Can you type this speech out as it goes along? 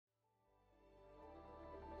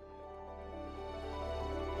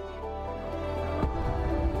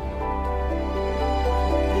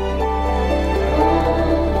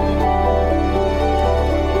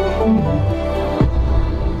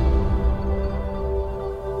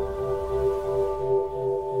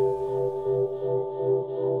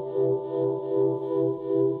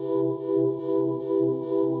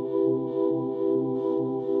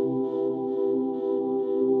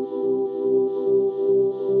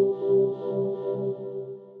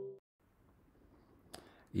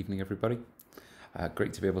Evening, everybody.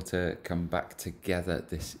 Great to be able to come back together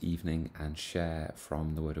this evening and share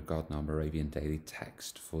from the Word of God in our Moravian Daily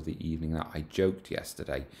Text for the evening. Now, I joked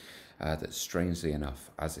yesterday that strangely enough,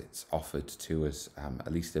 as it's offered to us,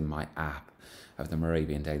 at least in my app of the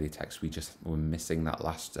Moravian Daily Text, we just were missing that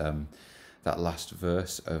last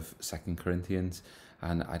verse of 2 Corinthians.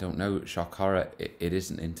 And I don't know, Shakara, it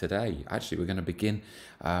isn't in today. Actually, we're going to begin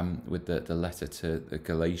with the letter to the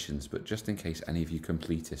Galatians, but just in case any of you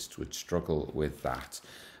completists would struggle with that,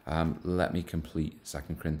 let me complete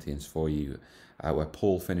 2 Corinthians for you, where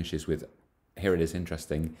Paul finishes with, here it is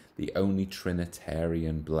interesting, the only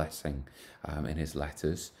Trinitarian blessing in his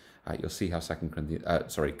letters. You'll see how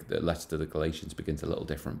the letter to the Galatians begins a little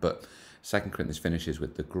different, but 2 Corinthians finishes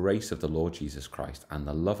with the grace of the Lord Jesus Christ and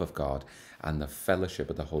the love of God and the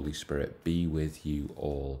fellowship of the Holy Spirit be with you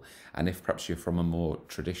all. And if perhaps you're from a more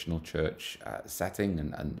traditional church setting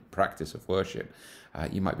and practice of worship,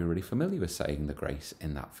 you might be really familiar with saying the grace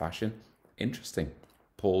in that fashion. Interesting.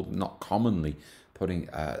 Paul not commonly putting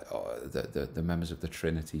the members of the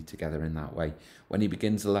Trinity together in that way. When he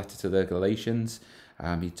begins the letter to the Galatians,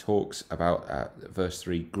 he talks about, verse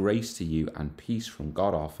 3, grace to you and peace from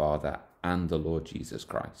God our Father and the Lord Jesus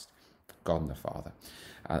Christ. God the Father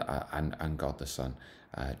and God the Son,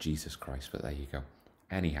 Jesus Christ. But there you go.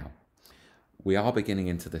 Anyhow, we are beginning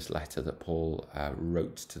into this letter that Paul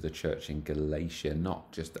wrote to the church in Galatia,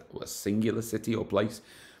 not just a singular city or place,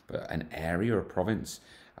 but an area or province.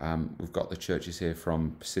 We've got the churches here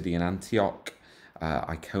from Pisidian Antioch,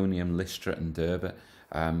 Iconium, Lystra and Derbe.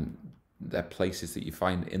 They're places that you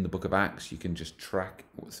find in the book of Acts. You can just track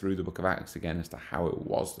through the book of Acts again as to how it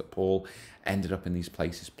was that Paul ended up in these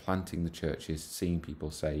places, planting the churches, seeing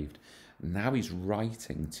people saved. Now he's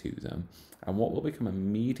writing to them, and what will become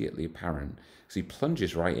immediately apparent, because he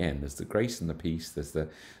plunges right in, there's the grace and the peace, there's the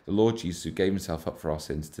Lord Jesus who gave himself up for our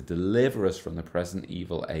sins to deliver us from the present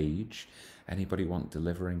evil age. Anybody want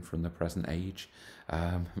delivering from the present age?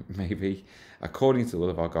 Maybe. According to the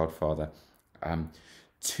will of our God Father,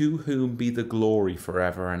 to whom be the glory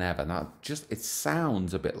forever and ever. Now, it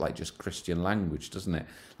sounds a bit like just Christian language, doesn't it?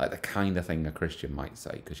 Like the kind of thing a Christian might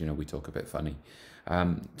say, because, we talk a bit funny.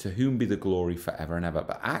 To whom be the glory forever and ever.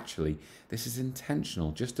 But actually, this is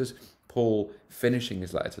intentional. Just as Paul, finishing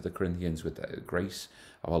his letter to the Corinthians with the grace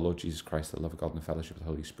of our Lord Jesus Christ, the love of God and the fellowship of the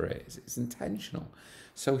Holy Spirit, it's intentional.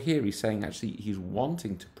 So here he's saying, actually, he's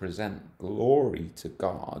wanting to present glory to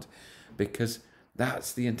God because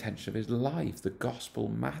that's the intention of his life. The gospel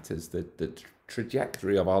matters. The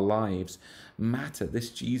trajectory of our lives matter. This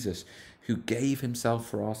Jesus who gave himself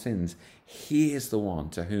for our sins, he is the one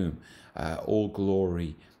to whom all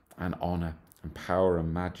glory and honor and power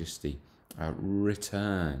and majesty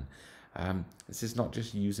return. This is not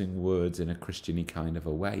just using words in a Christian-y kind of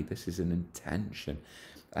a way. This is an intention.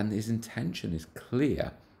 And his intention is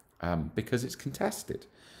clear because it's contested.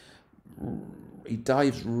 He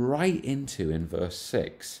dives right into, in verse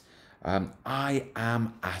 6, I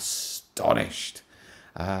am astonished.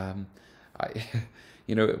 Paul,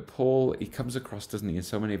 he comes across, doesn't he, in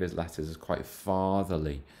so many of his letters as quite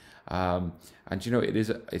fatherly.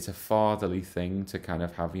 It's a fatherly thing to kind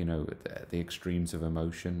of have, the extremes of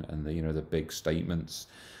emotion and the big statements.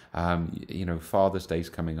 Father's Day's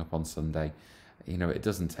coming up on Sunday. It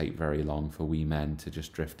doesn't take very long for we men to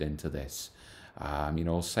just drift into this.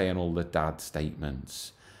 Saying all the dad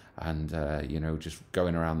statements and, just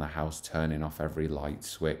going around the house, turning off every light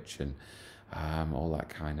switch and all that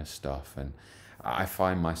kind of stuff. And I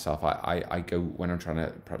find myself, I go, when I'm trying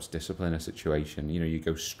to perhaps discipline a situation, you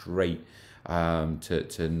go straight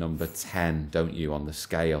to number 10, don't you, on the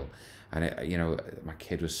scale. And, my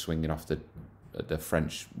kid was swinging off the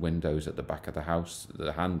French windows at the back of the house,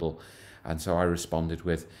 the handle. And so I responded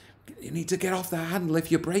with, you need to get off the handle.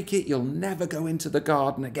 If you break it, you'll never go into the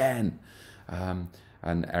garden again. And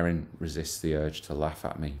Erin resists the urge to laugh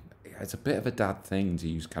at me. It's a bit of a dad thing to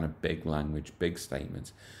use kind of big language, big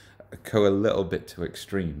statements, go a little bit to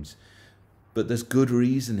extremes. But there's good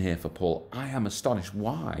reason here for Paul. I am astonished.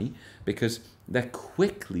 Why? Because they're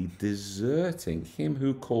quickly deserting him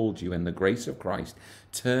who called you in the grace of Christ,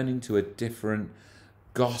 turning to a different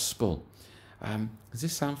gospel. Does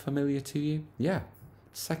this sound familiar to you? Yeah.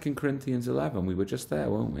 2 Corinthians 11, we were just there,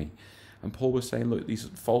 weren't we? And Paul was saying, look, these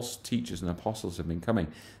false teachers and apostles have been coming.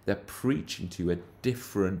 They're preaching to you a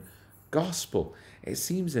different gospel. It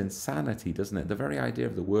seems insanity, doesn't it? The very idea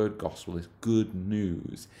of the word gospel is good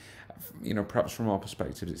news. Perhaps from our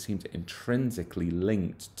perspective, it seems intrinsically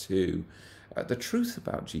linked to the truth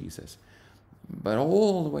about Jesus. But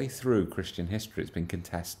all the way through Christian history, it's been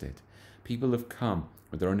contested. People have come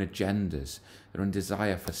with their own agendas, their own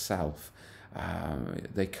desire for self,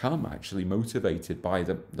 They come actually motivated by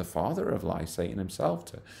the father of lies, Satan himself,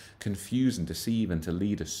 to confuse and deceive and to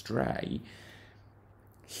lead astray.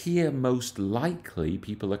 Here, most likely,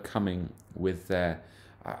 people are coming with their,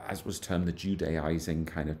 as was termed, the Judaizing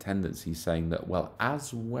kind of tendency, saying that, well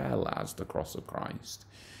as the cross of Christ,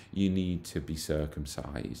 you need to be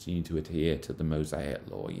circumcised, you need to adhere to the Mosaic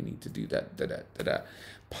law, you need to do that,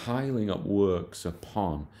 piling up works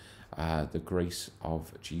upon the grace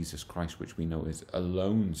of Jesus Christ, which we know is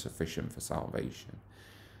alone sufficient for salvation.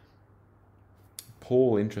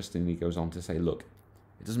 Paul, interestingly, goes on to say, look,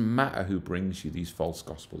 it doesn't matter who brings you these false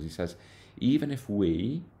gospels. He says, even if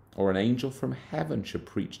we or an angel from heaven should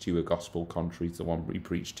preach to you a gospel contrary to the one we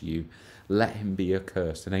preach to you, let him be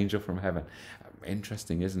accursed. An angel from heaven.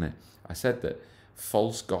 Interesting, isn't it? I said that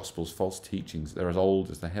false gospels, false teachings, they're as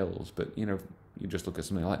old as the hills. But, you just look at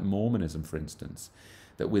something like Mormonism, for instance,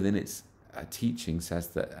 that within its teaching says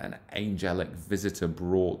that an angelic visitor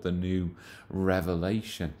brought the new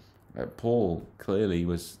revelation. Paul clearly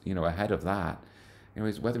was, ahead of that.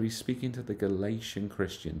 Whether he's speaking to the Galatian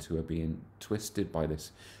Christians who are being twisted by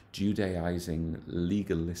this Judaizing,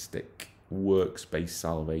 legalistic, works-based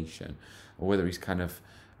salvation, or whether he's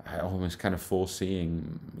almost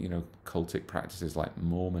foreseeing, cultic practices like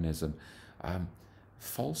Mormonism,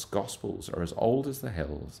 false gospels are as old as the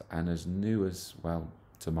hills and as new as,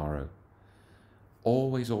 tomorrow.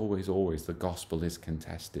 Always, always, always the gospel is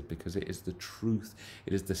contested because it is the truth.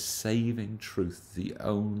 It is the saving truth, the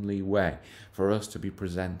only way for us to be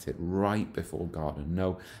presented right before God and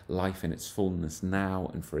know life in its fullness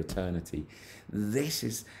now and for eternity. This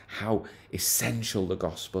is how essential the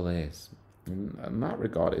gospel is. In that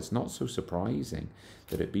regard, it's not so surprising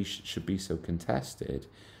that it should be so contested,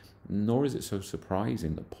 nor is it so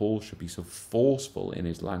surprising that Paul should be so forceful in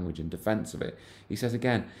his language in defense of it. He says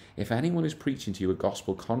again, if anyone is preaching to you a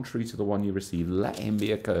gospel contrary to the one you received, let him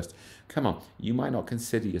be accursed. Come on, you might not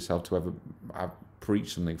consider yourself to have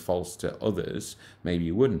preached something false to others. Maybe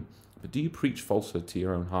you wouldn't. But do you preach falsehood to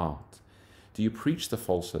your own heart? Do you preach the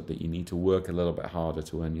falsehood that you need to work a little bit harder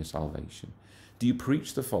to earn your salvation? Do you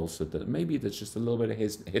preach the falsehood that maybe there's just a little bit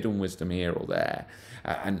of hidden wisdom here or there,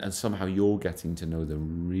 and somehow you're getting to know the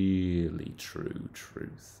really true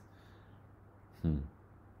truth? Who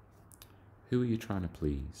are you trying to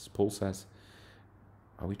please? Paul says,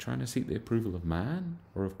 are we trying to seek the approval of man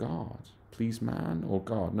or of God? Please man or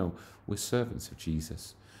God? No, we're servants of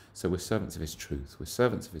Jesus. So we're servants of his truth. We're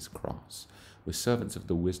servants of his cross. We're servants of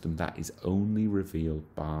the wisdom that is only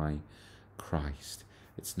revealed by Christ.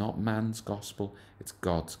 It's not man's gospel, it's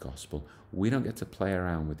God's gospel. We don't get to play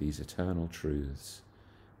around with these eternal truths.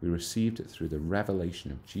 We received it through the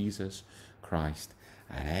revelation of Jesus Christ,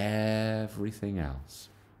 and everything else,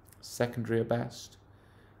 secondary at best,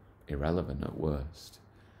 irrelevant at worst.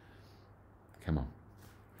 Come on.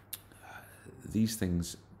 These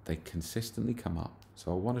things, they consistently come up.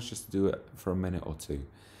 So I want us just to do it for a minute or two.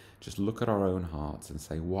 Just look at our own hearts and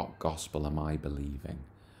say, what gospel am I believing?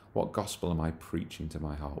 What gospel am I preaching to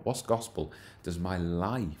my heart? What gospel does my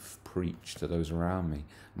life preach to those around me?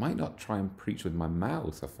 I might not try and preach with my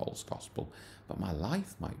mouth a false gospel, but my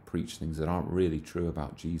life might preach things that aren't really true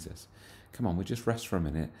about Jesus. Come on, we just rest for a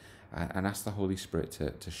minute and ask the Holy Spirit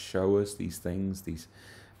to show us these things, these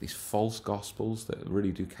false gospels that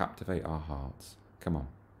really do captivate our hearts. Come on,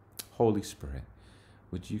 Holy Spirit,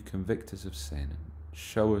 would you convict us of sin and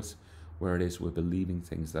show us where it is we're believing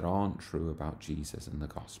things that aren't true about Jesus and the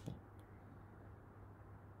gospel.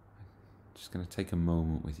 I'm just going to take a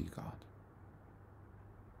moment with you, God.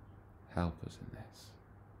 Help us in this.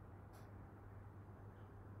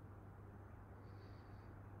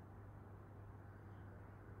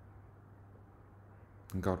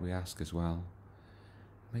 And God, we ask as well,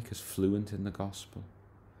 make us fluent in the gospel.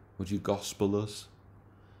 Would you gospel us?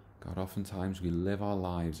 God, oftentimes we live our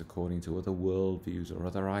lives according to other worldviews or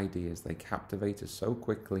other ideas. They captivate us so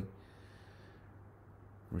quickly.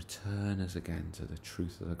 Return us again to the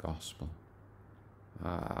truth of the gospel.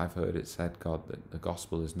 I've heard it said, God, that the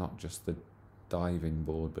gospel is not just the diving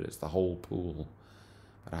board, but it's the whole pool.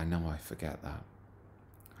 But I know I forget that.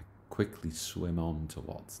 I quickly swim on to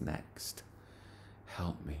what's next.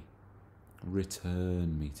 Help me.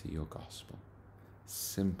 Return me to your gospel.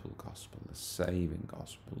 Simple gospel, the saving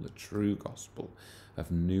gospel, the true gospel of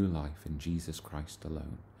new life in Jesus Christ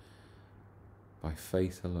alone, by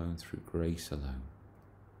faith alone, through grace alone.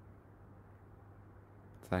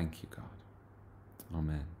 Thank you, God.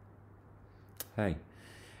 Amen. Hey,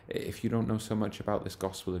 if you don't know so much about this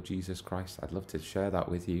gospel of Jesus Christ, I'd love to share that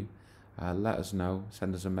with you. Let us know.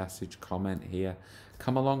 Send us a message, comment here.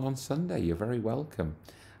 Come along on Sunday. You're very welcome.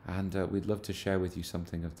 And we'd love to share with you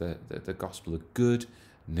something of the gospel, the good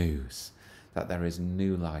news, that there is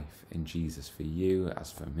new life in Jesus for you,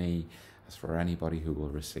 as for me, as for anybody who will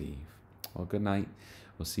receive. Well, good night.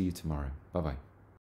 We'll see you tomorrow. Bye-bye.